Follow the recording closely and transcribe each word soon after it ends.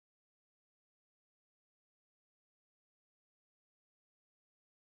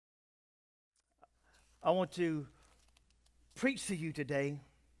I want to preach to you today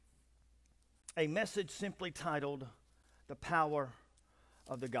a message simply titled, The Power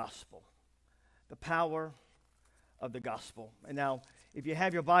of the Gospel. The Power of the Gospel. And now, if you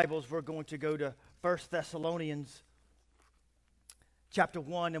have your Bibles, we're going to go to 1 Thessalonians chapter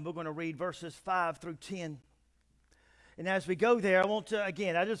 1, and we're going to read verses 5 through 10. And as we go there,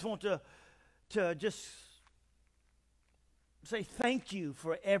 I just want to say thank you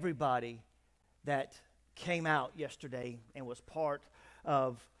for everybody that came out yesterday and was part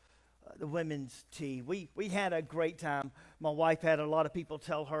of the women's tea. We had a great time. My wife had a lot of people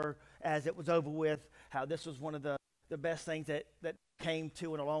tell her as it was over with how this was one of the best things that came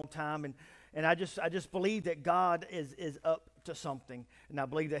to in a long time. And I just believe that God is up to something. And I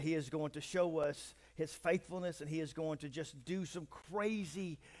believe that He is going to show us His faithfulness, and He is going to just do some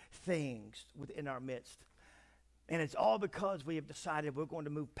crazy things within our midst. And it's all because we have decided we're going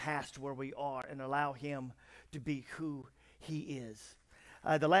to move past where we are and allow Him to be who He is.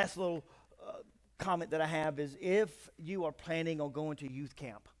 The last little comment that I have is if you are planning on going to youth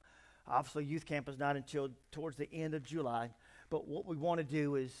camp, obviously youth camp is not until towards the end of July, but what we want to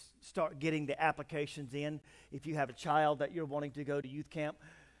do is start getting the applications in. If you have a child that you're wanting to go to youth camp,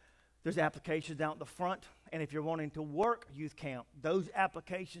 there's applications out in the front. And if you're wanting to work youth camp, those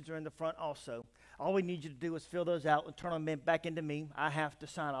applications are in the front also. All we need you to do is fill those out and turn them back into me. I have to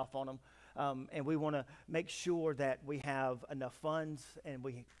sign off on them. And we want to make sure that we have enough funds and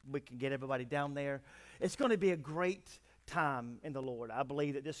we can get everybody down there. It's going to be a great time in the Lord. I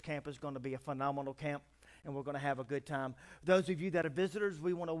believe that this camp is going to be a phenomenal camp, and we're going to have a good time. Those of you that are visitors,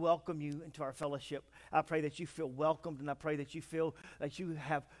 we want to welcome you into our fellowship. I pray that you feel welcomed, and I pray that you feel that you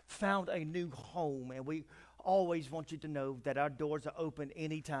have found a new home. And we always want you to know that our doors are open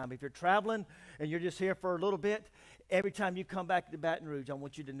anytime. If you're traveling and you're just here for a little bit, every time you come back to Baton Rouge, I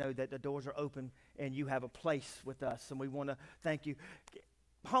want you to know that the doors are open and you have a place with us. And we want to thank you.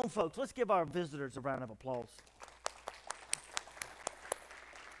 Home folks, let's give our visitors a round of applause.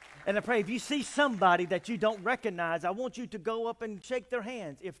 And I pray if you see somebody that you don't recognize, I want you to go up and shake their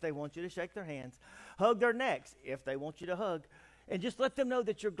hands if they want you to shake their hands. Hug their necks if they want you to hug. And just let them know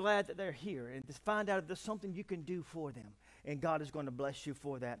that you're glad that they're here. And just find out if there's something you can do for them. And God is going to bless you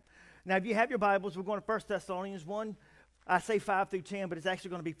for that. Now, if you have your Bibles, we're going to 1 Thessalonians 1. I say 5 through 10, but it's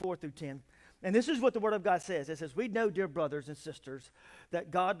actually going to be 4 through 10. And this is what the Word of God says. It says, we know, dear brothers and sisters, that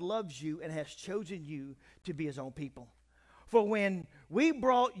God loves you and has chosen you to be His own people. For when we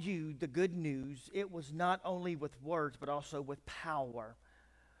brought you the good news, it was not only with words, but also with power.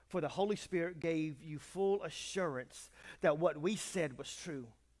 For the Holy Spirit gave you full assurance that what we said was true.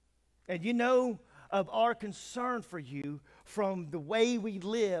 And you know of our concern for you from the way we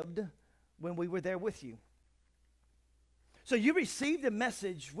lived when we were there with you. So you received the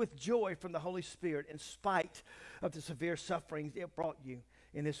message with joy from the Holy Spirit in spite of the severe sufferings it brought you.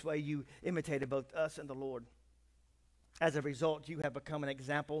 In this way you imitated both us and the Lord. As a result, you have become an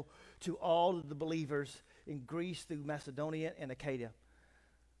example to all of the believers in Greece through Macedonia and Achaia.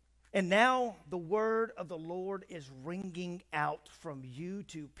 And now the word of the Lord is ringing out from you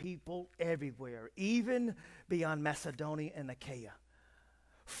to people everywhere, even beyond Macedonia and Achaia.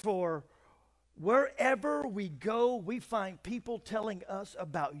 For wherever we go, we find people telling us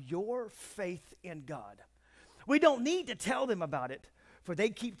about your faith in God. We don't need to tell them about it, for they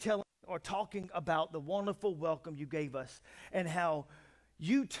keep telling or talking about the wonderful welcome you gave us and how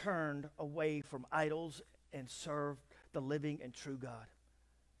you turned away from idols and served the living and true God.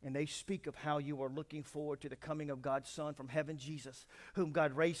 And they speak of how you are looking forward to the coming of God's Son from heaven, Jesus, whom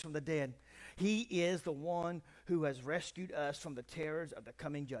God raised from the dead. He is the one who has rescued us from the terrors of the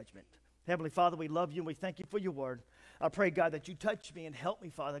coming judgment. Heavenly Father, we love you and we thank you for your word. I pray, God, that you touch me and help me,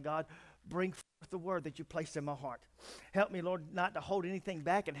 Father God. Bring forth the word that you placed in my heart. Help me, Lord, not to hold anything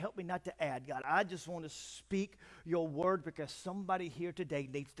back, and help me not to add, God. I just want to speak your word because somebody here today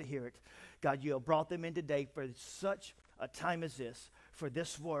needs to hear it. God, you have brought them in today for such a time as this, for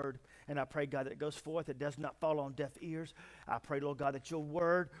this word. And I pray, God, that it goes forth. It does not fall on deaf ears. I pray, Lord God, that your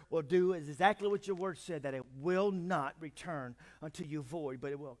word will do is exactly what your word said, that it will not return unto you void,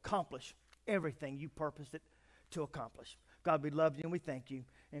 but it will accomplish everything you purposed it to accomplish. God, we love you and we thank you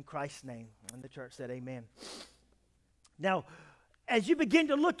in Christ's name. And the church said amen. Now, as you begin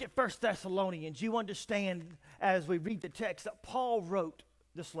to look at 1 Thessalonians, you understand as we read the text that Paul wrote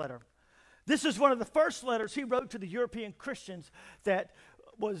this letter. This is one of the first letters he wrote to the European Christians that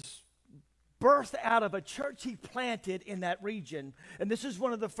was birthed out of a church he planted in that region. And this is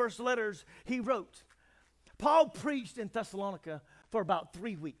one of the first letters he wrote. Paul preached in Thessalonica for about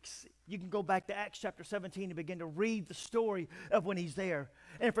 3 weeks. You can go back to Acts chapter 17 and begin to read the story of when he's there.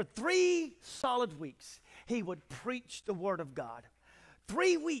 And for 3 solid weeks, he would preach the word of God.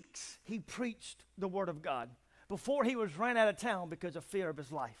 3 weeks he preached the word of God before he was ran out of town because of fear of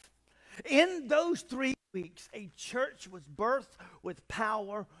his life. In those 3 weeks, a church was birthed with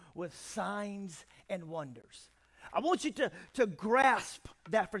power, with signs and wonders. I want you to grasp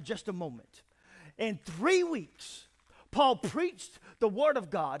that for just a moment. In 3 weeks, Paul preached the word of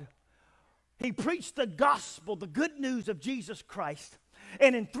God. He preached the gospel, the good news of Jesus Christ.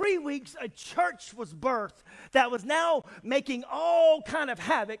 And in 3 weeks, a church was birthed that was now making all kind of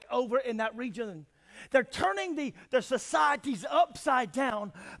havoc over in that region. They're turning their societies upside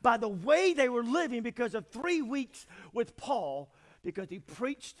down by the way they were living because of 3 weeks with Paul, because he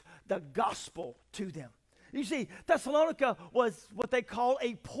preached the gospel to them. You see, Thessalonica was what they call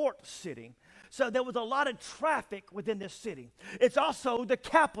a port city. So there was a lot of traffic within this city. It's also the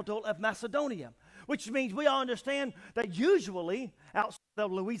capital of Macedonia, which means we all understand that usually outside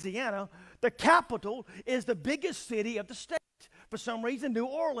of Louisiana, the capital is the biggest city of the state. For some reason, New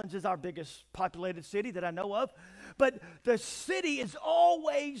Orleans is our biggest populated city that I know of. But the city is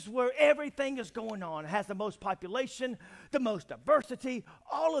always where everything is going on. It has the most population, the most diversity,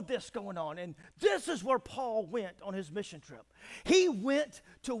 all of this going on. And this is where Paul went on his mission trip. He went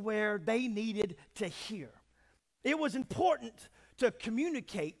to where they needed to hear. It was important to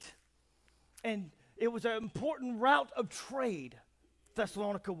communicate, and it was an important route of trade,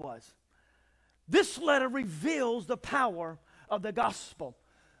 Thessalonica was. This letter reveals the power of the gospel.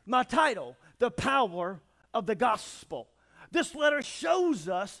 My title, The Power of the Gospel. This letter shows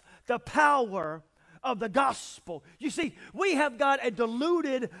us the power of the gospel. You see, we have got a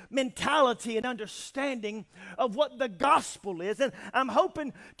diluted mentality and understanding of what the gospel is, and I'm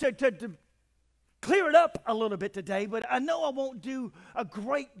hoping to clear it up a little bit today, but I know I won't do a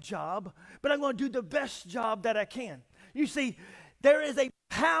great job, but I'm going to do the best job that I can. You see, there is a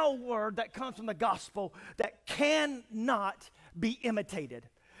power that comes from the gospel that cannot be imitated.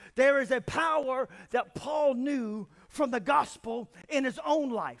 There is a power that Paul knew from the gospel in his own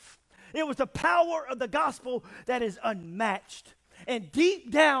life. It was the power of the gospel that is unmatched. And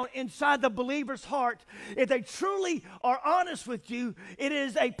deep down inside the believer's heart, if they truly are honest with you, it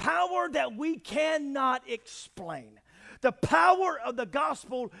is a power that we cannot explain. The power of the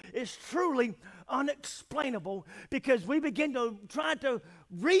gospel is truly unexplainable because we begin to try to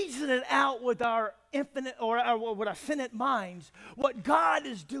reason it out with our infinite or with our finite minds what God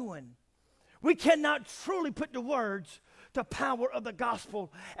is doing. We cannot truly put to words the power of the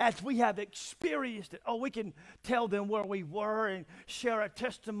gospel as we have experienced it. Oh, we can tell them where we were and share a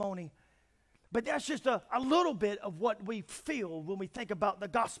testimony, but that's just a little bit of what we feel when we think about the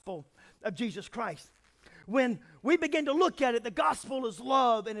gospel of Jesus Christ. When we begin to look at it, the gospel is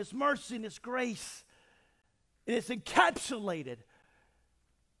love and it's mercy and it's grace. And it's encapsulated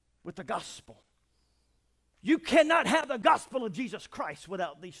with the gospel. You cannot have the gospel of Jesus Christ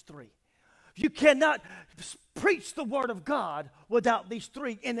without these three. You cannot preach the word of God without these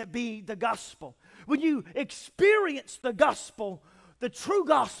three and it be the gospel. When you experience the gospel, the true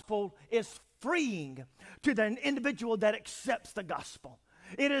gospel is freeing to the individual that accepts the gospel.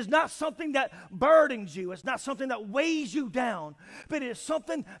 It is not something that burdens you. It's not something that weighs you down, but it is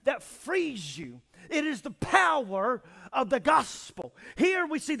something that frees you. It is the power of the gospel. Here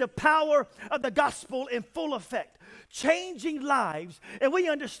we see the power of the gospel in full effect, changing lives. And we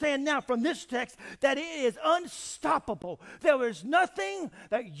understand now from this text that it is unstoppable. There is nothing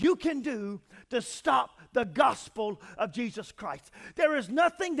that you can do to stop the gospel of Jesus Christ. There is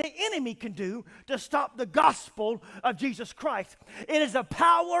nothing the enemy can do to stop the gospel of Jesus Christ. It is a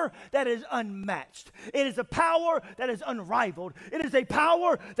power that is unmatched. It is a power that is unrivaled. It is a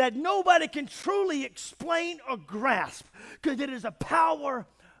power that nobody can truly explain or grasp because it is a power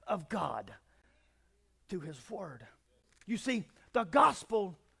of God through his word. You see, the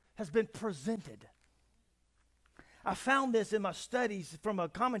gospel has been presented. I found this in my studies from a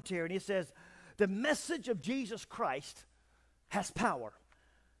commentary, and it says, the message of Jesus Christ has power.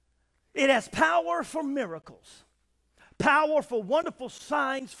 It has power for miracles, power for wonderful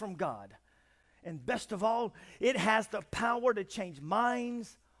signs from God. And best of all, it has the power to change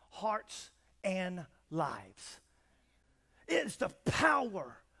minds, hearts, and lives. It's the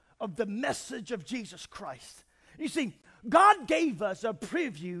power of the message of Jesus Christ. You see, God gave us a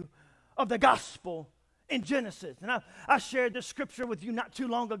preview of the gospel in Genesis. And I shared this scripture with you not too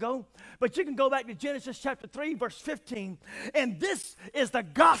long ago, but you can go back to Genesis chapter 3, verse 15, and this is the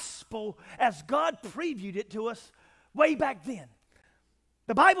gospel as God previewed it to us way back then.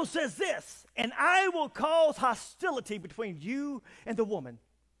 The Bible says this, and I will cause hostility between you and the woman,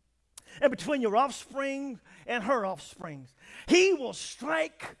 and between your offspring and her offsprings. He will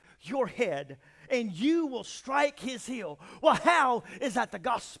strike your head, and you will strike his heel. Well, how is that the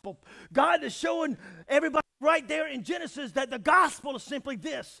gospel? God is showing everybody right there in Genesis that the gospel is simply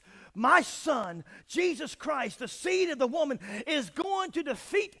this. My son, Jesus Christ, the seed of the woman, is going to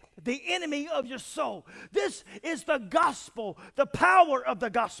defeat the enemy of your soul. This is the gospel, the power of the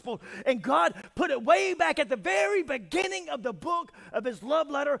gospel. And God put it way back at the very beginning of the book of his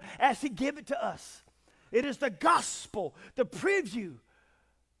love letter as he gave it to us. It is the gospel, the preview.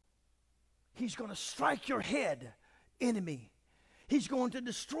 He's going to strike your head, enemy. He's going to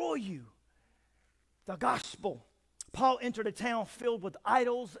destroy you. The gospel. Paul entered a town filled with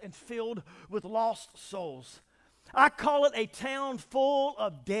idols and filled with lost souls. I call it a town full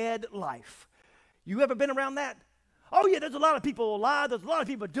of dead life. You ever been around that? Oh yeah, there's a lot of people alive. There's a lot of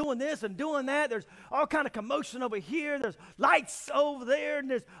people doing this and doing that. There's all kind of commotion over here. There's lights over there, and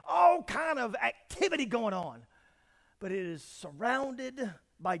there's all kind of activity going on. But it is surrounded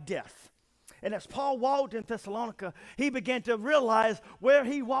by death. And as Paul walked in Thessalonica, he began to realize where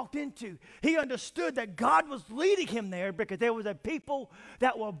he walked into. He understood that God was leading him there because there was a people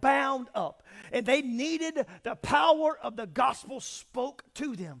that were bound up. And they needed the power of the gospel spoke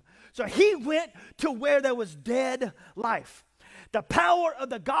to them. So he went to where there was dead life. The power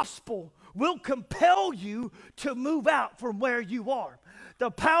of the gospel will compel you to move out from where you are. The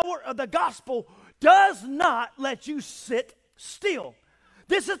power of the gospel does not let you sit still.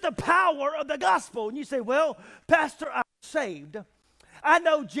 This is the power of the gospel. And you say, well, Pastor, I'm saved. I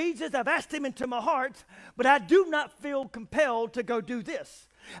know Jesus. I've asked him into my heart, but I do not feel compelled to go do this.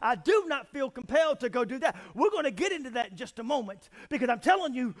 I do not feel compelled to go do that. We're going to get into that in just a moment because I'm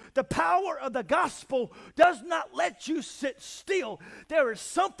telling you, the power of the gospel does not let you sit still. There is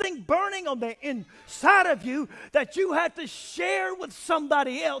something burning on the inside of you that you have to share with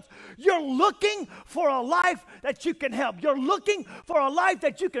somebody else. You're looking for a life that you can help. You're looking for a life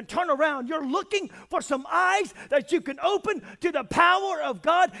that you can turn around. You're looking for some eyes that you can open to the power of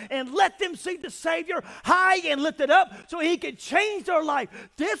God and let them see the Savior high and lifted up so he can change their life.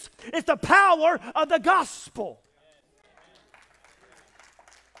 This is the power of the gospel.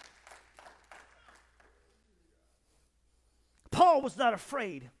 Paul was not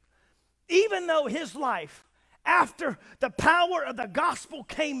afraid, even though his life after the power of the gospel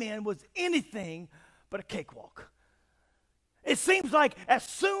came in was anything but a cakewalk. It seems like as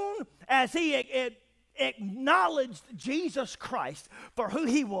soon as he acknowledged Jesus Christ for who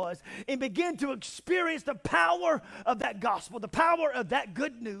he was and began to experience the power of that gospel, the power of that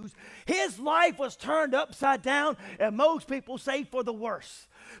good news, his life was turned upside down, and most people say for the worse,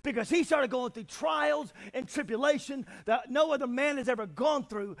 because he started going through trials and tribulation that no other man has ever gone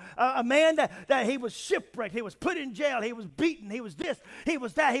through. A man that he was shipwrecked, he was put in jail, he was beaten, he was this, he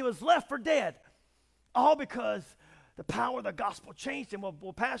was that, he was left for dead, all because the power of the gospel changed him.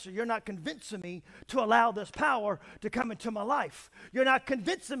 Well, Pastor, you're not convincing me to allow this power to come into my life. You're not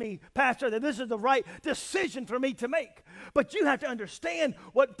convincing me, Pastor, that this is the right decision for me to make. But you have to understand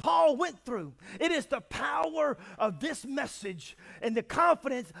what Paul went through. It is the power of this message and the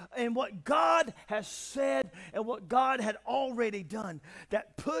confidence in what God has said and what God had already done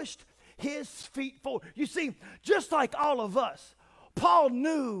that pushed his feet forward. You see, just like all of us, Paul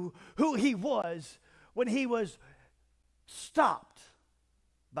knew who he was when he was stopped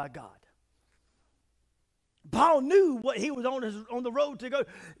by God. Paul knew what he was on the road to go.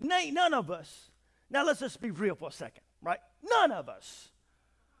 Nay, none of us. Now let's just be real for a second, right? None of us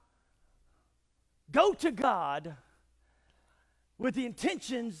go to God with the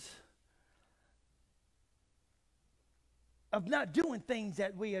intentions of not doing things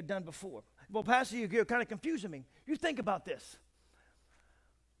that we had done before. Well, Pastor, you're kind of confusing me. You think about this.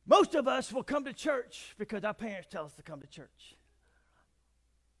 Most of us will come to church because our parents tell us to come to church.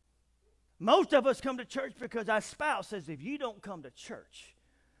 Most of us come to church because our spouse says, if you don't come to church,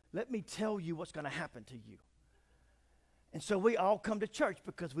 let me tell you what's going to happen to you. And so we all come to church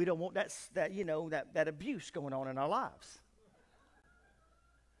because we don't want that abuse going on in our lives.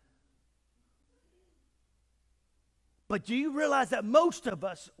 But do you realize that most of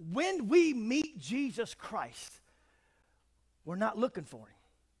us, when we meet Jesus Christ, we're not looking for him?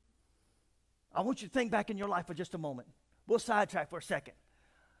 I want you to think back in your life for just a moment. We'll sidetrack for a second.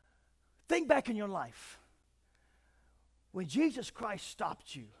 Think back in your life. When Jesus Christ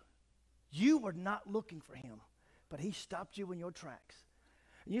stopped you, you were not looking for him, but he stopped you in your tracks.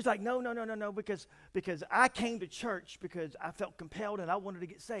 And you're like, no, because I came to church because I felt compelled and I wanted to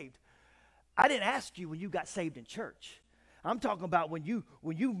get saved. I didn't ask you when you got saved in church. I'm talking about when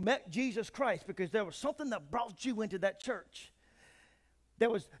you met Jesus Christ, because there was something that brought you into that church. There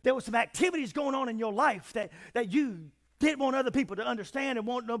was some activities going on in your life that you didn't want other people to understand and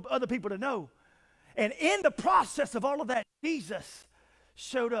want other people to know. And in the process of all of that, Jesus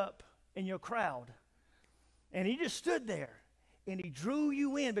showed up in your crowd. And he just stood there and he drew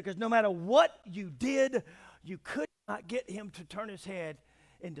you in, because no matter what you did, you could not get him to turn his head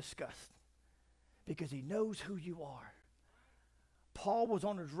in disgust, because he knows who you are. Paul was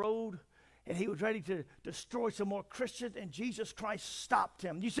on his road and he was ready to destroy some more Christians, and Jesus Christ stopped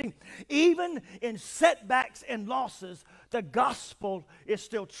him. You see, even in setbacks and losses, the gospel is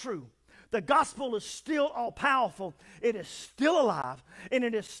still true. The gospel is still all-powerful. It is still alive, and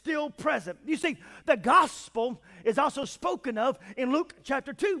it is still present. You see, the gospel is also spoken of in Luke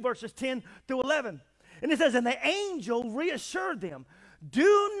chapter 2, verses 10 through 11. And it says, and the angel reassured them,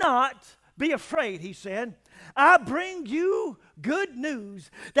 do not be afraid, he said. I bring you good news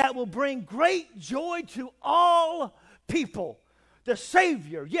that will bring great joy to all people. The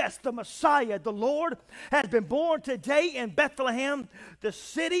Savior, yes, the Messiah, the Lord, has been born today in Bethlehem, the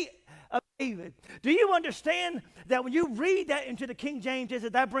city of David. Do you understand that when you read that into the King James, it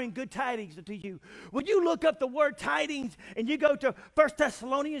says that bring good tidings to you? When you look up the word tidings and you go to 1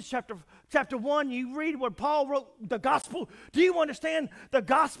 Thessalonians chapter 1, you read where Paul wrote the gospel. Do you understand the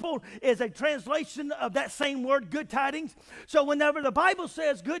gospel is a translation of that same word, good tidings? So whenever the Bible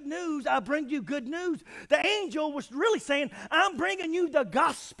says good news, I bring you good news, the angel was really saying, I'm bringing you the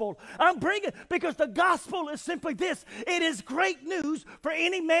gospel. Because the gospel is simply this. It is great news for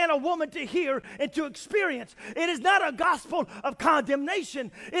any man or woman to hear and to experience. It is not a gospel of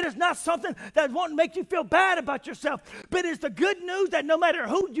condemnation. It is not something that won't make you feel bad about yourself. But it's the good news that no matter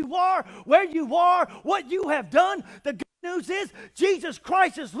who you are, where you are, what you have done, the good news is Jesus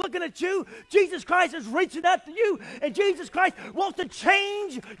Christ is looking at you. Jesus Christ is reaching out to you. And Jesus Christ wants to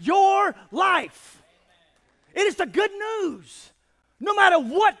change your life. It is the good news. No matter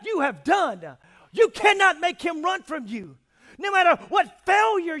what you have done, you cannot make him run from you. No matter what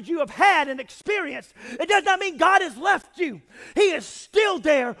failure you have had and experienced, it does not mean God has left you. He is still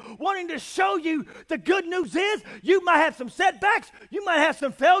there wanting to show you the good news is you might have some setbacks, you might have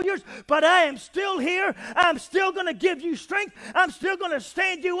some failures, but I am still here. I'm still going to give you strength. I'm still going to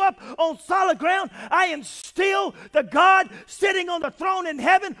stand you up on solid ground. I am still the God sitting on the throne in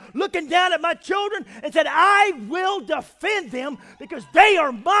heaven looking down at my children and said, I will defend them because they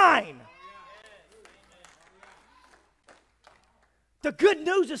are mine. The good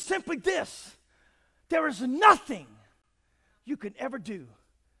news is simply this. There is nothing you can ever do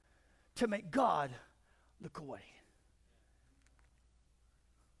to make God look away.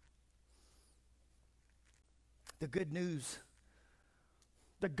 The good news,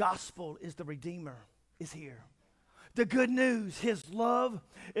 the gospel is the Redeemer is here. The good news, his love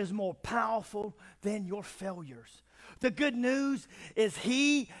is more powerful than your failures. The good news is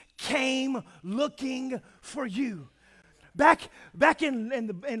he came looking for you. Back in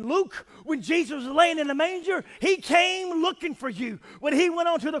Luke, when Jesus was laying in the manger, he came looking for you. When he went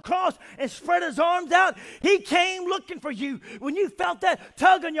onto the cross and spread his arms out, he came looking for you. When you felt that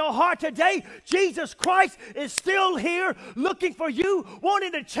tug in your heart today, Jesus Christ is still here looking for you,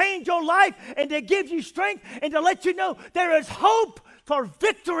 wanting to change your life and to give you strength and to let you know there is hope for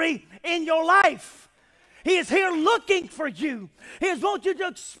victory in your life. He is here looking for you. He wants you to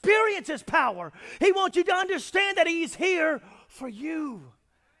experience his power. He wants you to understand that he's here for you.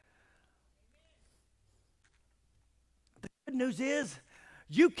 The good news is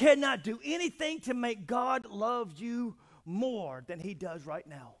you cannot do anything to make God love you more than he does right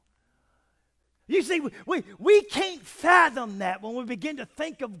now. You see, we can't fathom that when we begin to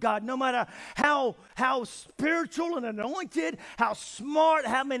think of God, no matter how spiritual and anointed, how smart,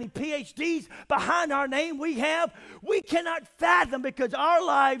 how many PhDs behind our name we have. We cannot fathom because our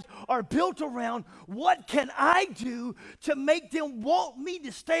lives are built around what can I do to make them want me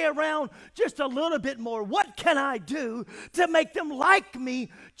to stay around just a little bit more? What can I do to make them like me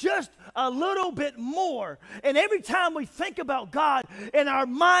just a little bit more? And every time we think about God in our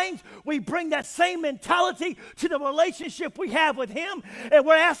minds, we bring that same mentality to the relationship we have with him, and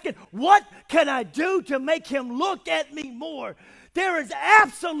we're asking, what can I do to make him look at me more? There is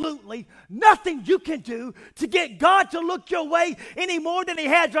absolutely nothing you can do to get God to look your way any more than he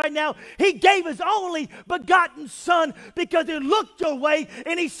has right now. He gave his only begotten son because he looked your way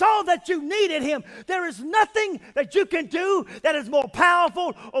and he saw that you needed him. There is nothing that you can do that is more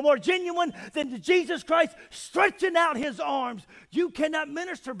powerful or more genuine than Jesus Christ stretching out his arms. You cannot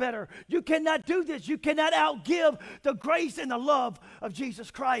minister better. You cannot do this. You cannot outgive the grace and the love of Jesus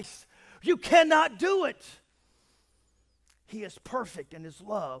Christ. You cannot do it. He is perfect, and his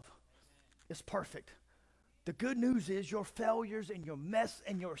love is perfect. The good news is your failures and your mess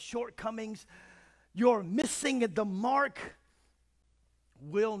and your shortcomings, your missing the mark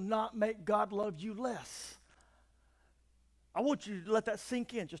will not make God love you less. I want you to let that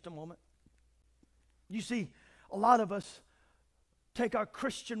sink in just a moment. You see, a lot of us take our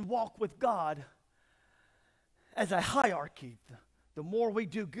Christian walk with God as a hierarchy. The more we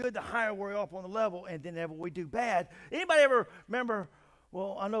do good, the higher we're up on the level, and then whenever we do bad. Anybody ever remember,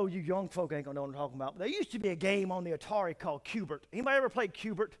 well, I know you young folk ain't gonna know what I'm talking about, but there used to be a game on the Atari called Q*bert. Anybody ever played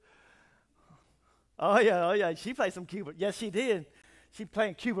Q*bert? Oh yeah, she played some Q*bert. Yes, she did. She's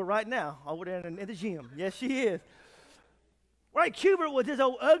playing Q*bert right now over there in the gym. Yes, she is. Right, Q*bert was this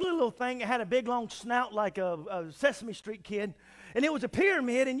old ugly little thing that had a big long snout like a Sesame Street kid. And it was a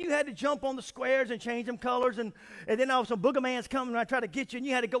pyramid, and you had to jump on the squares and change them colors. And then all of a sudden, boogerman's coming and try to get you, and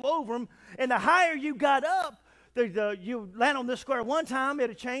you had to go over them. And the higher you got up, you land on this square one time,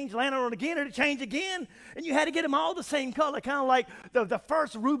 it'll change. Land on it again, it'll change again. And you had to get them all the same color, kind of like the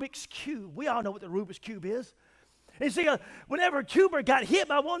first Rubik's Cube. We all know what the Rubik's Cube is. And see, whenever Q*bert got hit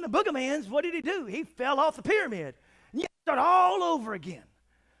by one of the boogermans, what did he do? He fell off the pyramid. And you start all over again.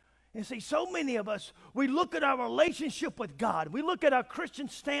 And see, so many of us, we look at our relationship with God. We look at our Christian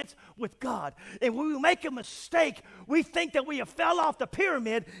stance with God. And when we make a mistake, we think that we have fell off the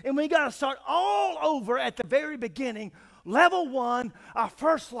pyramid and we got to start all over at the very beginning, level one, our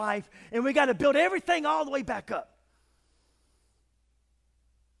first life, and we got to build everything all the way back up.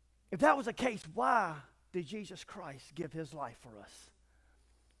 If that was the case, why did Jesus Christ give his life for us?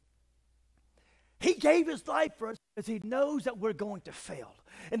 He gave his life for us because he knows that we're going to fail.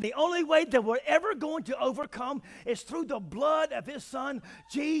 And the only way that we're ever going to overcome is through the blood of his son,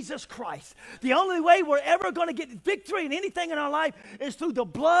 Jesus Christ. The only way we're ever going to get victory in anything in our life is through the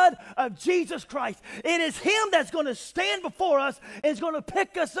blood of Jesus Christ. It is him that's going to stand before us and is going to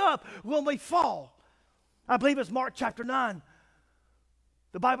pick us up when we fall. I believe it's Mark chapter 9.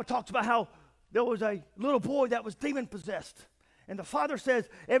 The Bible talks about how there was a little boy that was demon-possessed. And the father says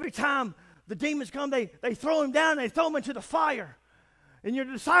every time the demons come, they throw him down, and they throw him into the fire. And your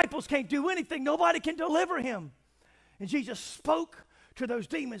disciples can't do anything. Nobody can deliver him. And Jesus spoke to those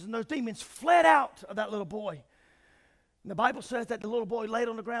demons, and those demons fled out of that little boy. And the Bible says that the little boy laid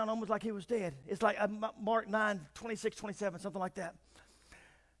on the ground almost like he was dead. It's like Mark 9, 26, 27, something like that.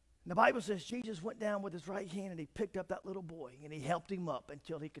 And the Bible says Jesus went down with his right hand, and he picked up that little boy, and he helped him up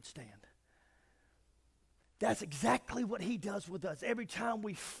until he could stand. That's exactly what he does with us. Every time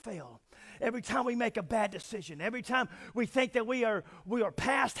we fail, every time we make a bad decision, every time we think that we are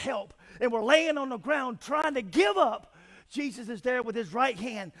past help and we're laying on the ground trying to give up, Jesus is there with his right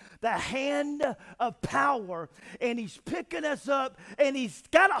hand, the hand of power, and he's picking us up, and he's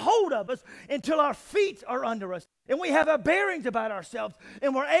got a hold of us until our feet are under us, and we have our bearings about ourselves,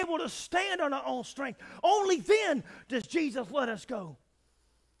 and we're able to stand on our own strength. Only then does Jesus let us go.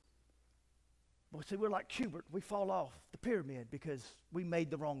 Well, see, we're like Q*bert. We fall off the pyramid because we made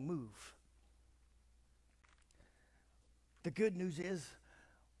the wrong move. The good news is,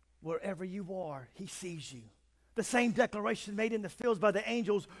 wherever you are, he sees you. The same declaration made in the fields by the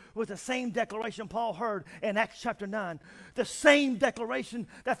angels was the same declaration Paul heard in Acts chapter 9. The same declaration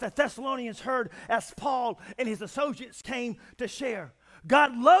that the Thessalonians heard as Paul and his associates came to share.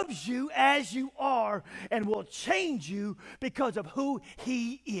 God loves you as you are and will change you because of who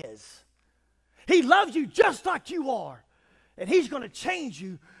he is. He loves you just like you are. And he's going to change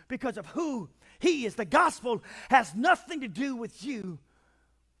you because of who he is. The gospel has nothing to do with you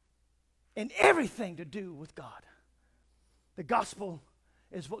and everything to do with God. The gospel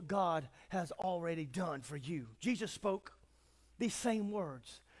is what God has already done for you. Jesus spoke these same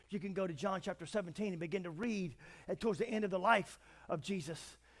words. You can go to John chapter 17 and begin to read towards the end of the life of Jesus.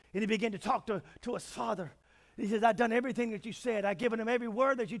 And he began to talk to his Father. He says, I've done everything that you said. I've given him every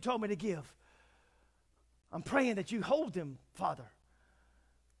word that you told me to give. I'm praying that you hold them, Father.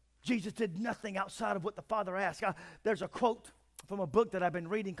 Jesus did nothing outside of what the Father asked. There's a quote from a book that I've been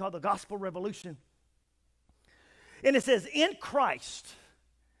reading called The Gospel Revolution. And it says, in Christ,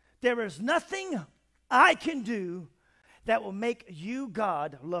 there is nothing I can do that will make you,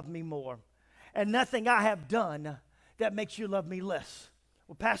 God, love me more. And nothing I have done that makes you love me less.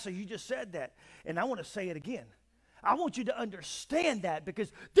 Well, Pastor, you just said that. And I want to say it again. I want you to understand that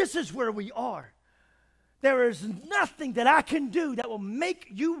because this is where we are. There is nothing that I can do that will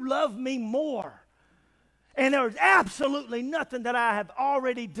make you love me more. And there is absolutely nothing that I have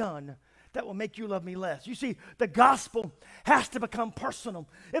already done that will make you love me less. You see, the gospel has to become personal.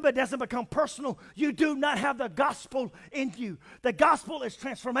 If it doesn't become personal, you do not have the gospel in you. The gospel is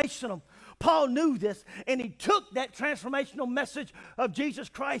transformational. Paul knew this, and he took that transformational message of Jesus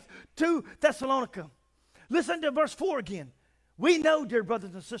Christ to Thessalonica. Listen to verse 4 again. We know, dear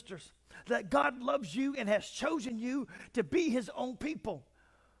brothers and sisters, that God loves you and has chosen you to be his own people.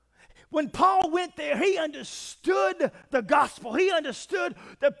 When Paul went there, he understood the gospel. He understood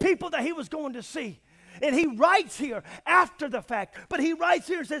the people that he was going to see. And he writes here after the fact, but he writes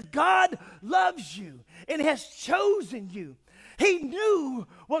here and says, God loves you and has chosen you. He knew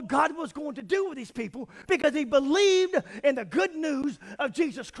what God was going to do with these people because he believed in the good news of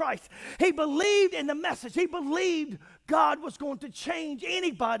Jesus Christ. He believed in the message. He believed God was going to change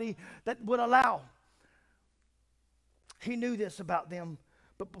anybody that would allow. He knew this about them,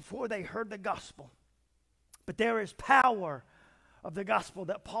 but before they heard the gospel. But there is power of the gospel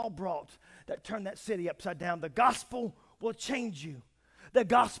that Paul brought that turned that city upside down. The gospel will change you. The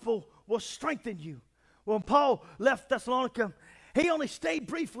gospel will strengthen you. When Paul left Thessalonica, he only stayed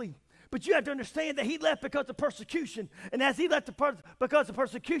briefly. But you have to understand that he left because of persecution. And as he left because of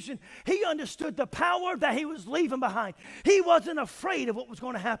persecution, he understood the power that he was leaving behind. He wasn't afraid of what was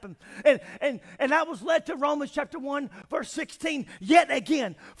going to happen. And that was led to Romans chapter 1, verse 16. Yet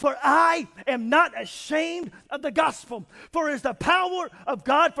again, for I am not ashamed of the gospel. For it is the power of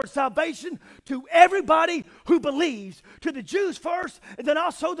God for salvation to everybody who believes. To the Jews first, and then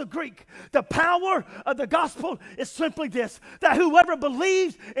also the Greek. The power of the gospel is simply this, that whoever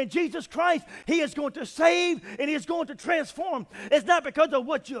believes in Jesus Christ, he is going to save and he is going to transform. It's not because of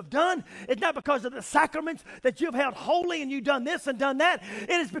what you have done. It's not because of the sacraments that you've held holy and you've done this and done that. It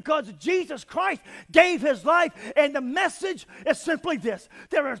is because Jesus Christ gave his life, and the message is simply this: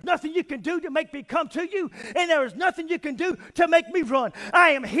 there is nothing you can do to make me come to you, and there is nothing you can do to make me run. I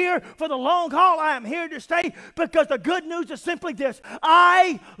am here for the long haul. I am here to stay because the good news is simply this: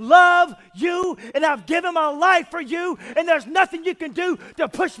 I love you and I've given my life for you, and there's nothing you can do to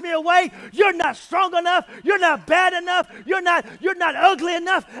push me away. You're not strong enough. You're not bad enough. You're not ugly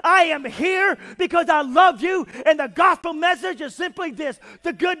enough. I am here because I love you. And the gospel message is simply this: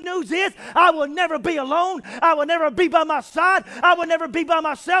 the good news is I will never be alone. I will never be by my side. I will never be by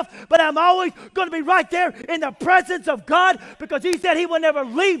myself, but I'm always going to be right there in the presence of God, because he said he will never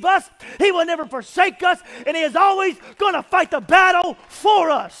leave us. He will never forsake us, and he is always going to fight the battle for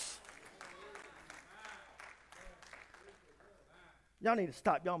us. Y'all need to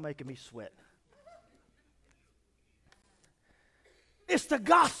stop. Y'all making me sweat. It's the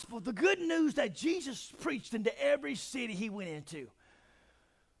gospel, the good news that Jesus preached into every city he went into.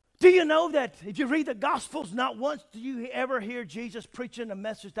 Do you know that if you read the Gospels, not once do you ever hear Jesus preaching a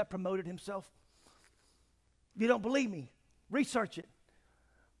message that promoted himself? If you don't believe me, research it.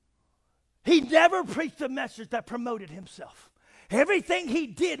 He never preached a message that promoted himself. Everything he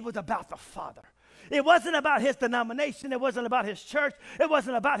did was about the Father. It wasn't about his denomination. It wasn't about his church. It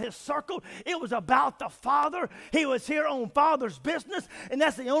wasn't about his circle. It was about the Father. He was here on Father's business, and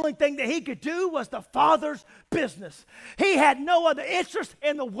that's the only thing that he could do was the Father's business. He had no other interest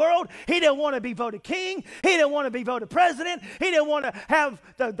in the world. He didn't want to be voted king. He didn't want to be voted president. He didn't want to have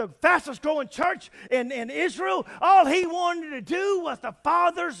the fastest growing church in Israel. All he wanted to do was the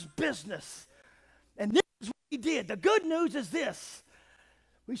Father's business. And this is what he did. The good news is this: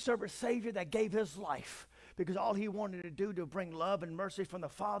 we serve a Savior that gave his life because all he wanted to do to bring love and mercy from the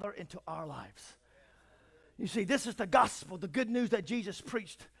Father into our lives. You see, this is the gospel, the good news that Jesus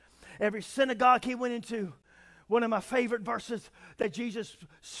preached. Every synagogue he went into, one of my favorite verses that Jesus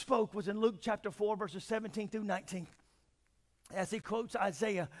spoke was in Luke chapter 4, verses 17 through 19. As he quotes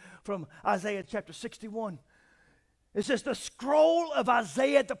Isaiah from Isaiah chapter 61. It says, the scroll of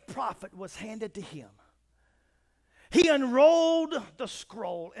Isaiah the prophet was handed to him. He unrolled the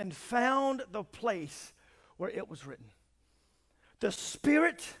scroll and found the place where it was written, the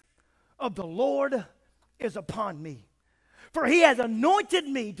Spirit of the Lord is upon me, for he has anointed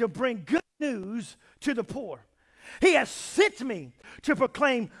me to bring good news to the poor. He has sent me to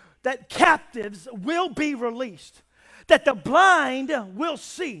proclaim that captives will be released, that the blind will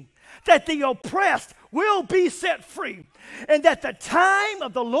see, that the oppressed will be set free, and that the time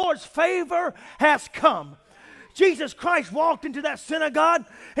of the Lord's favor has come. Jesus Christ walked into that synagogue.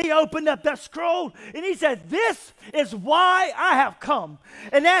 He opened up that scroll and he said, this is why I have come.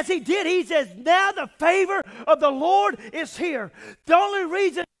 And as he did, he says, now the favor of the Lord is here. The only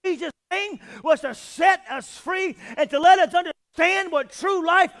reason Jesus came was to set us free and to let us understand understand what true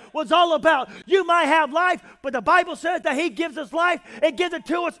life was all about. You might have life, but the Bible says that He gives us life and gives it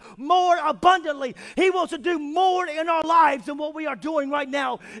to us more abundantly. He wants to do more in our lives than what we are doing right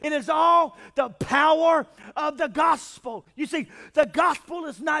now. It is all the power of the gospel. You see, the gospel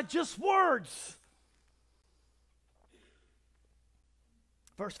is not just words.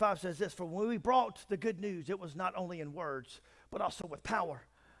 Verse 5 says this, for when we brought the good news, it was not only in words, but also with power.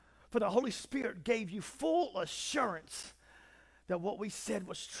 For the Holy Spirit gave you full assurance that what we said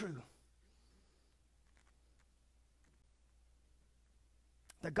was true.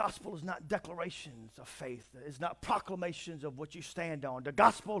 The gospel is not declarations of faith. It's not proclamations of what you stand on. The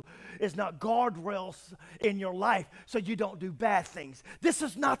gospel is not guardrails in your life so you don't do bad things. This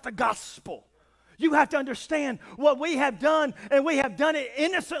is not the gospel. You have to understand what we have done, and we have done it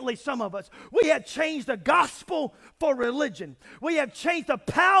innocently, some of us. We have changed the gospel for religion. We have changed the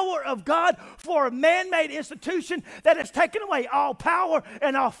power of God for a man-made institution that has taken away all power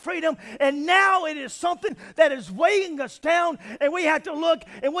and all freedom, and now it is something that is weighing us down, and we have to look,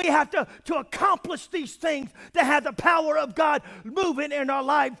 and we have to accomplish these things to have the power of God moving in our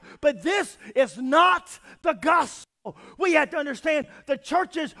lives. But this is not the gospel. We have to understand the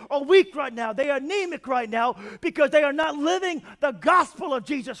churches are weak right now. They are anemic right now because they are not living the gospel of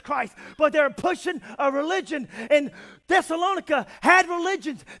Jesus Christ, but they're pushing a religion. And Thessalonica had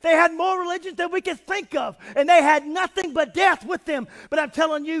religions. They had more religions than we can think of, and they had nothing but death with them. But I'm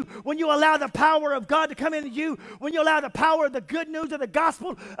telling you, when you allow the power of God to come into you, when you allow the power of the good news of the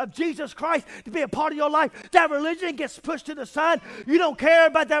gospel of Jesus Christ to be a part of your life, that religion gets pushed to the side. You don't care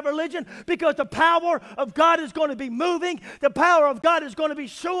about that religion because the power of God is going to be moving. The power of God is going to be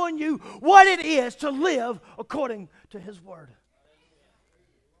showing you what it is to live according to His word.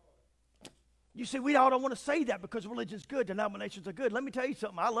 You see, we all don't want to say that because religion's good, denominations are good. Let me tell you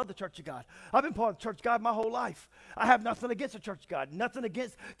something. I love the Church of God. I've been part of the Church of God my whole life. I have nothing against the Church of God, nothing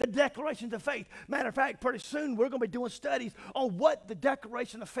against the declarations of faith. Matter of fact, pretty soon we're going to be doing studies on what the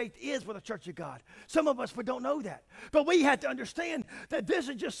declaration of faith is with the Church of God. Some of us don't know that. But we have to understand that this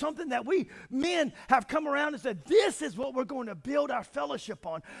is just something that we men have come around and said, this is what we're going to build our fellowship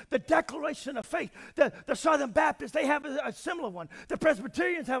on. The declaration of faith. The Southern Baptists, they have a similar one. The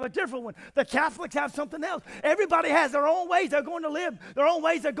Presbyterians have a different one. The Catholics have something else. Everybody has their own ways they're going to live, their own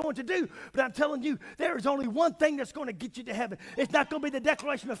ways they're going to do. But I'm telling you, there is only one thing that's going to get you to heaven. It's not going to be the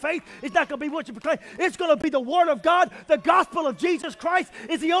declaration of faith. It's not going to be what you proclaim. It's going to be the Word of God. The gospel of Jesus Christ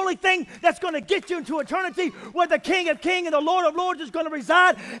is the only thing that's going to get you into eternity where the King of Kings and the Lord of Lords is going to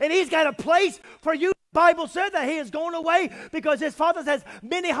reside, and He's got a place for you. The Bible said that He is going away because His Father has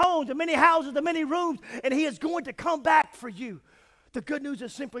many homes and many houses and many rooms, and He is going to come back for you. The good news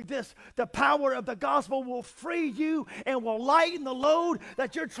is simply this: the power of the gospel will free you and will lighten the load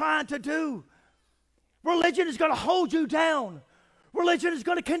that you're trying to do. Religion is going to hold you down. Religion is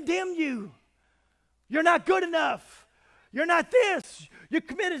going to condemn you. You're not good enough. You're not this. You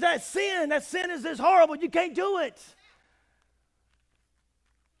committed that sin. That sin is this horrible. You can't do it.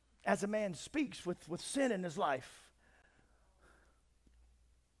 As a man speaks with sin in his life.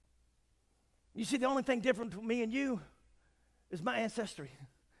 You see, the only thing different between me and you is my ancestry.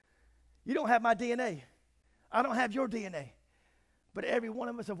 You don't have my DNA. I don't have your DNA. But every one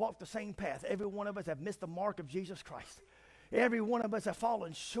of us have walked the same path. Every one of us have missed the mark of Jesus Christ. Every one of us have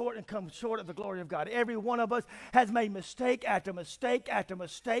fallen short and come short of the glory of God. Every one of us has made mistake after mistake after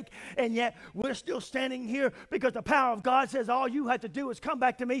mistake, and yet we're still standing here because the power of God says all you have to do is come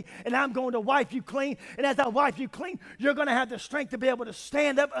back to me, and I'm going to wipe you clean. And as I wipe you clean, you're going to have the strength to be able to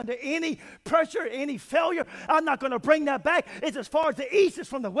stand up under any pressure, any failure. I'm not going to bring that back. It's as far as the east is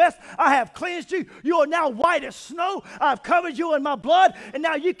from the west. I have cleansed you. You are now white as snow. I've covered you in my blood, and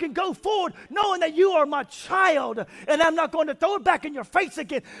now you can go forward knowing that you are my child, and I'm not going to throw it back in your face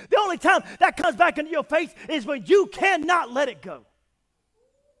again. The only time that comes back into your face is when you cannot let it go.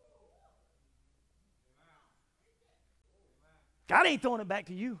 God ain't throwing it back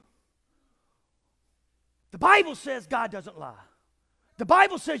to you. The Bible says God doesn't lie. The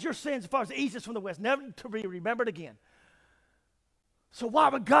Bible says your sins, as far as the east is from the west, never to be remembered again. So why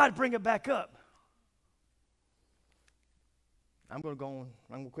would God bring it back up? I'm going to go on.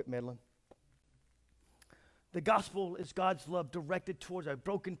 I'm going to quit meddling. The gospel is God's love directed towards a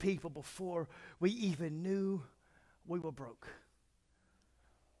broken people before we even knew we were broke.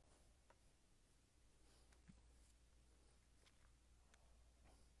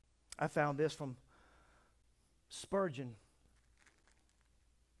 I found this from Spurgeon.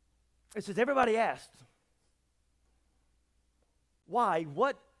 It says, everybody asked, why?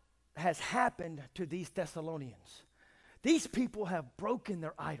 What has happened to these Thessalonians? These people have broken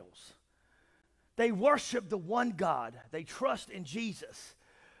their idols. They worship the one God. They trust in Jesus.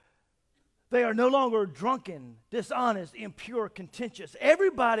 They are no longer drunken, dishonest, impure, contentious.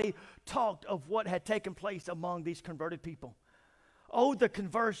 Everybody talked of what had taken place among these converted people. Oh, the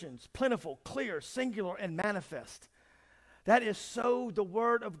conversions, plentiful, clear, singular, and manifest. That is so the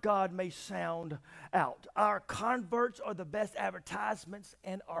word of God may sound out. Our converts are the best advertisements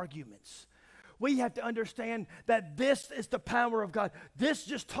and arguments. We have to understand that this is the power of God. This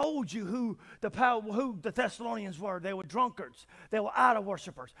just told you who the Thessalonians were. They were drunkards. They were idol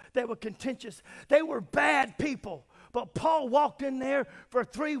worshipers. They were contentious. They were bad people. But Paul walked in there for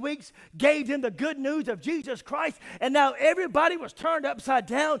 3 weeks, gave them the good news of Jesus Christ, and now everybody was turned upside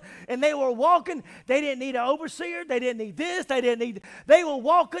down, and they were walking. They didn't need an overseer. They didn't need this. They were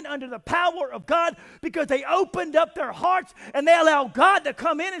walking under the power of God because they opened up their hearts, and they allowed God to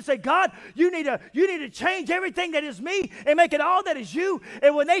come in and say, God, you need to change everything that is me and make it all that is you.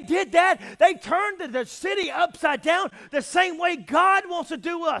 And when they did that, they turned the city upside down the same way God wants to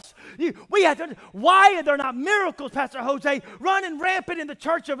do us. We have to. Why are there not miracles, Pastor Jose, running rampant in the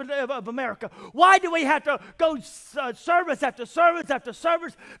church of America? Why do we have to go service after service after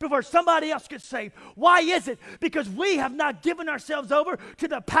service before somebody else gets saved? Why is it? Because we have not given ourselves over to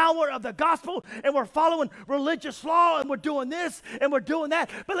the power of the gospel, and we're following religious law, and we're doing this and we're doing that.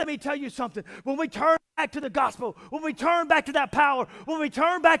 But let me tell you something. When we turn back to the gospel, when we turn back to that power, when we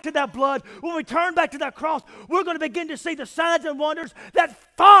turn back to that blood, when we turn back to that cross, we're going to begin to see the signs and wonders that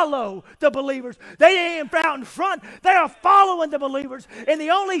follow the believers. They ain't out in front. They are following the believers. And the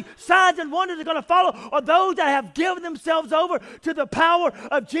only signs and wonders that are going to follow are those that have given themselves over to the power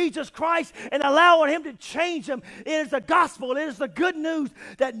of Jesus Christ and allowing him to change them. It is the gospel. It is the good news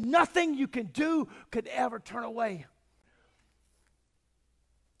that nothing you can do could ever turn away.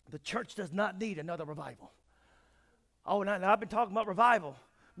 The church does not need another revival. Oh, now I've been talking about revival.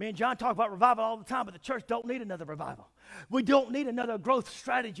 Me and John talk about revival all the time, but the church don't need another revival. We don't need another growth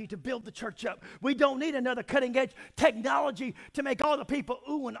strategy to build the church up. We don't need another cutting-edge technology to make all the people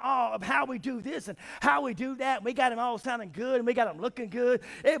ooh and ah of how we do this and how we do that. We got them all sounding good, and we got them looking good.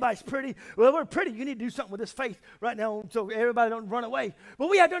 Everybody's pretty. Well, we're pretty. You need to do something with this faith right now so everybody don't run away. But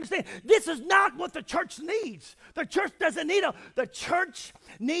we have to understand, this is not what the church needs. The church doesn't need the church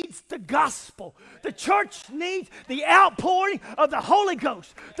needs the gospel. The church needs the outpouring of the Holy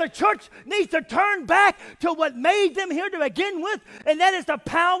Ghost. The church needs to turn back to what made them here to begin with, and that is the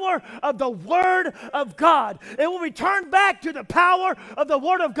power of the Word of God. And when we turn back to the power of the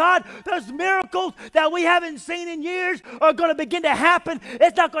Word of God, those miracles that we haven't seen in years are going to begin to happen.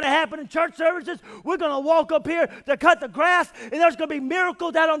 It's not going to happen in church services. We're going to walk up here to cut the grass, and there's going to be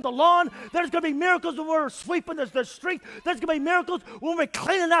miracles out on the lawn. There's going to be miracles when we're sweeping the street. There's going to be miracles when we're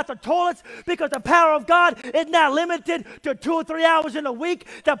cleaning out the toilets, because the power of God is not limited to 2 or 3 hours in a week.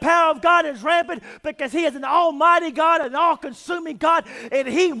 The power of God is rampant because he is an almighty God, an all-consuming God, and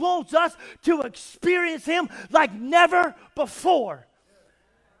he wants us to experience him like never before.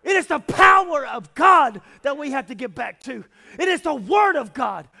 It is the power of God that we have to get back to. It is the Word of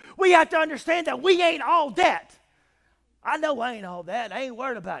God. We have to understand that we ain't all that. I know I ain't all that. I ain't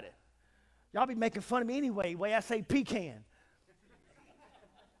worried about it. Y'all be making fun of me anyway, the way I say pecan.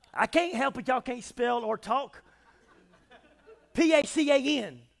 I can't help it y'all can't spell or talk.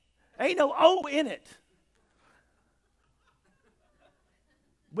 P-A-C-A-N. Ain't no O in it.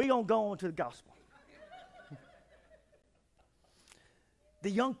 We're going to go on to the gospel. The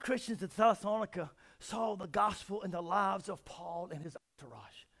young Christians at Thessalonica saw the gospel in the lives of Paul and his entourage.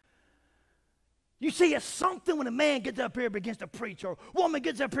 You see, it's something when a man gets up here and begins to preach, or a woman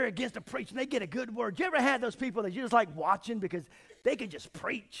gets up here and begins to preach, and they get a good word. You ever had those people that you just like watching because they can just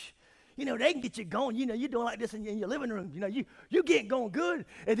preach? You know, they can get you going. You know, you're doing like this in your living room. You know, you get going good,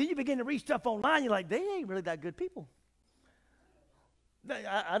 and then you begin to read stuff online. You're like, they ain't really that good people.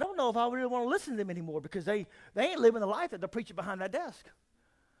 I don't know if I really want to listen to them anymore because they ain't living the life that they're preaching behind that desk.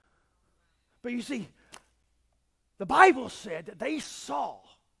 But you see, the Bible said that they saw,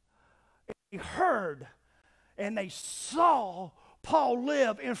 they heard, and they saw Paul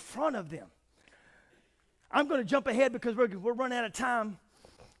live in front of them. I'm going to jump ahead because we're running out of time.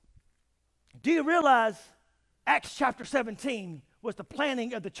 Do you realize Acts chapter 17 was the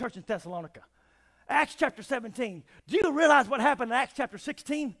planning of the church in Thessalonica? Acts chapter 17. Do you realize what happened in Acts chapter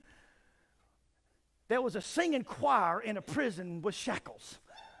 16? There was a singing choir in a prison with shackles.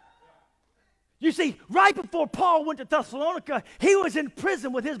 You see, right before Paul went to Thessalonica, he was in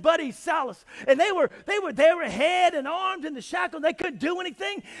prison with his buddy Silas. And they were head and arms in the shackles. They couldn't do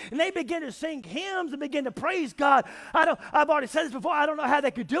anything. And they began to sing hymns and begin to praise God. I've already said this before. I don't know how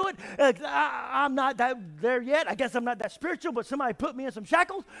they could do it. I'm not there yet. I guess I'm not that spiritual, but somebody put me in some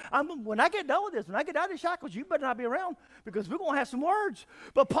shackles. When I get done with this, when I get out of the shackles, you better not be around because we're going to have some words.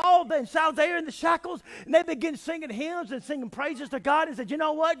 But Paul and Silas, they are in the shackles, and they begin singing hymns and singing praises to God and said, you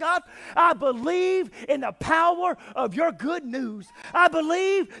know what, God? I believe in the power of your good news. I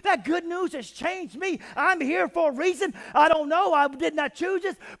believe that good news has changed me. I'm here for a reason. I don't know. I did not choose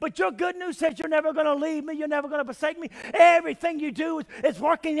this, but your good news says you're never going to leave me. You're never going to forsake me. Everything you do is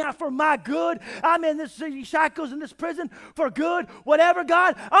working out for my good. I'm in this shackles in this prison for good. Whatever,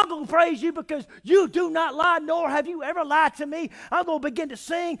 God, I'm going to praise you because you do not lie, nor have you ever lied to me. I'm going to begin to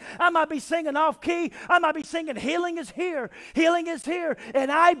sing. I might be singing off key. I might be singing healing is here. Healing is here,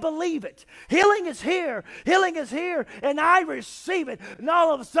 and I believe it. Healing is here. Healing is here, and I receive it. And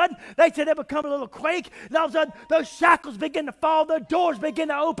all of a sudden, they said they become a little quake, and all of a sudden, those shackles begin to fall, the doors begin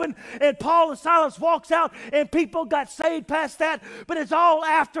to open, and Paul and Silas walks out, and people got saved past that. But it's all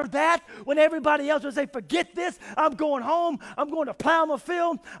after that, when everybody else would say, forget this, I'm going home, I'm going to plow my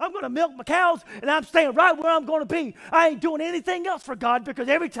field, I'm going to milk my cows, and I'm staying right where I'm going to be. I ain't doing anything else for God, because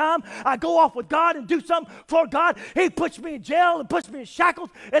every time I go off with God and do something for God, he puts me in jail and puts me in shackles,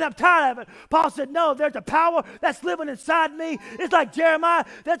 and I'm tired of it. Paul said, no, there's a power that's living inside me. It's like Jeremiah,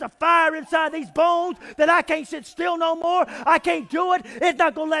 there's a fire inside these bones that I can't sit still no more. I can't do it. It's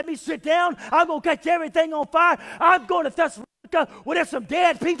not going to let me sit down. I'm going to catch everything on fire. I'm going to Thessalonica where there's some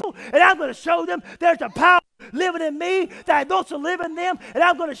dead people, and I'm going to show them there's a power living in me that I also live in them, and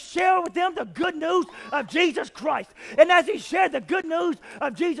I'm going to share with them the good news of Jesus Christ. And as he shared the good news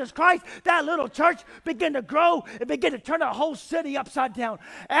of Jesus Christ, that little church began to grow and began to turn the whole city upside down.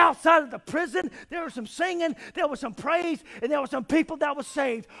 Outside of the prison, there was some singing, there was some praise, and there were some people that were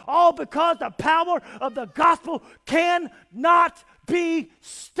saved, all because the power of the gospel cannot be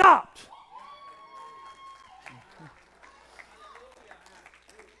stopped.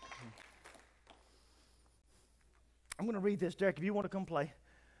 I'm going to read this, Derek, if you want to come play.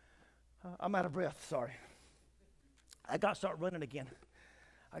 I'm out of breath, sorry. I got to start running again.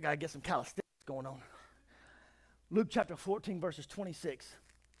 I got to get some calisthenics going on. Luke chapter 14, verses 26.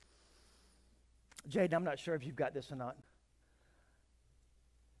 Jaden, I'm not sure if you've got this or not.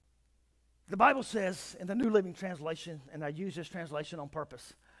 The Bible says in the New Living Translation, and I use this translation on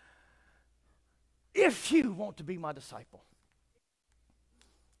purpose, if you want to be my disciple,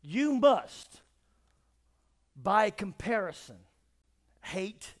 you must, by comparison,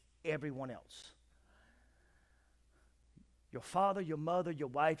 hate everyone else. Your father, your mother, your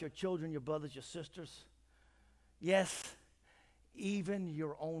wife, your children, your brothers, your sisters. Yes, even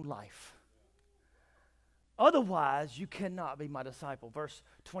your own life. Otherwise, you cannot be my disciple. Verse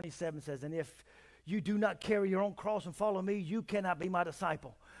 27 says, and if you do not carry your own cross and follow me, you cannot be my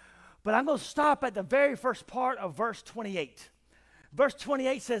disciple. But I'm going to stop at the very first part of verse 28. Verse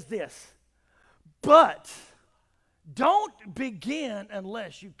 28 says this, but don't begin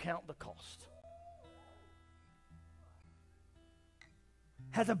unless you count the cost.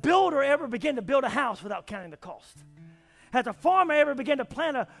 Has a builder ever begun to build a house without counting the cost? Has a farmer ever begun to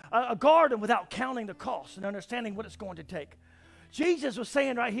plant a garden without counting the cost and understanding what it's going to take? Jesus was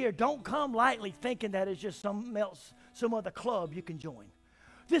saying right here, don't come lightly thinking that it's just some other club you can join.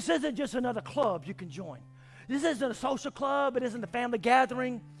 This isn't just another club you can join. This isn't a social club. It isn't a family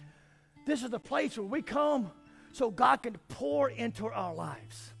gathering. This is the place where we come so God can pour into our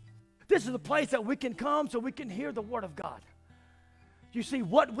lives. This is the place that we can come so we can hear the word of God. You see,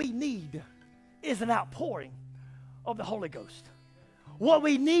 what we need is an outpouring of the Holy Ghost. What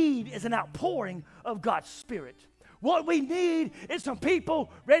we need is an outpouring of God's Spirit. What we need is some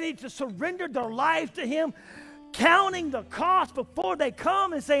people ready to surrender their lives to Him, counting the cost before they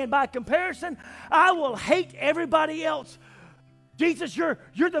come and saying, by comparison, I will hate everybody else. Jesus, you're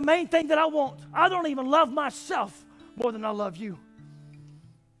the main thing that I want. I don't even love myself more than I love you.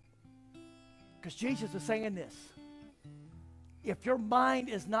 Because Jesus is saying this. If your mind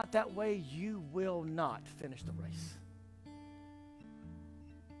is not that way, you will not finish the race.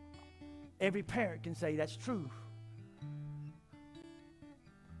 Every parent can say that's true.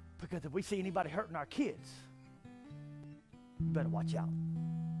 Because if we see anybody hurting our kids, you better watch out.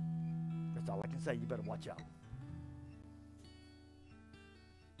 That's all I can say. You better watch out.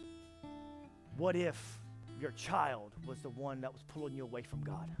 What if your child was the one that was pulling you away from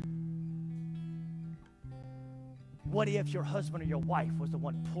God? What if your husband or your wife was the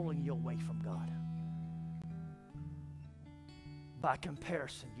one pulling you away from God? By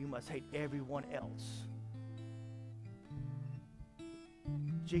comparison, you must hate everyone else.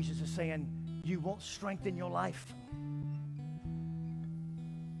 Jesus is saying, you want strength in your life?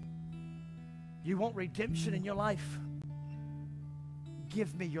 You want redemption in your life?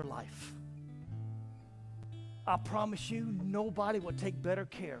 Give me your life. I promise you, nobody will take better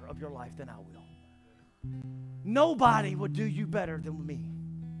care of your life than I will. Nobody will do you better than me.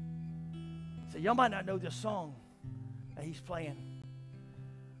 So y'all might not know this song that he's playing.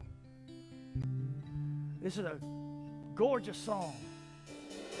 This is a gorgeous song.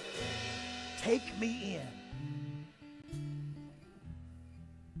 Take me in.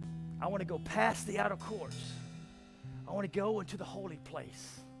 I want to go past the outer courts. I want to go into the holy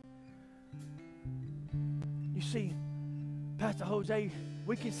place. You see, Pastor Jose,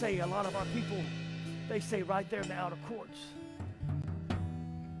 we can say a lot of our people, they say right there in the outer courts.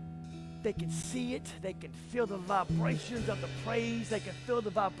 They can see it. They can feel the vibrations of the praise. They can feel the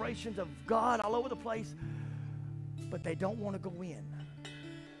vibrations of God all over the place. But they don't want to go in.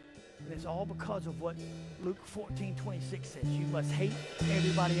 And it's all because of what Luke 14:26 says. You must hate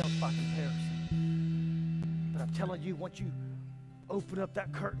everybody else by comparison. But I'm telling you, once you open up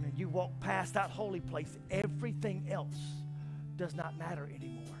that curtain and you walk past that holy place, everything else does not matter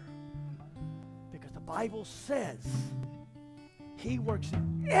anymore. Because the Bible says he works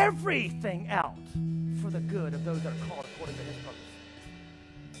everything out for the good of those that are called according to his purpose.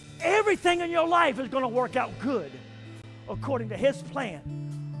 Everything in your life is going to work out good according to his plan,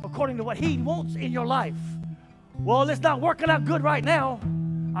 according to what he wants in your life. Well, it's not working out good right now.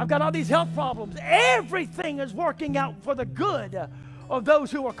 I've got all these health problems. Everything is working out for the good of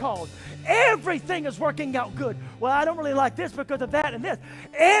those who are called. Everything is working out good. Well, I don't really like this because of that and this.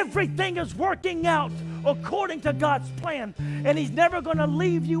 Everything is working out according to God's plan, and he's never going to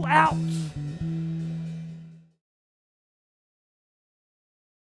leave you out.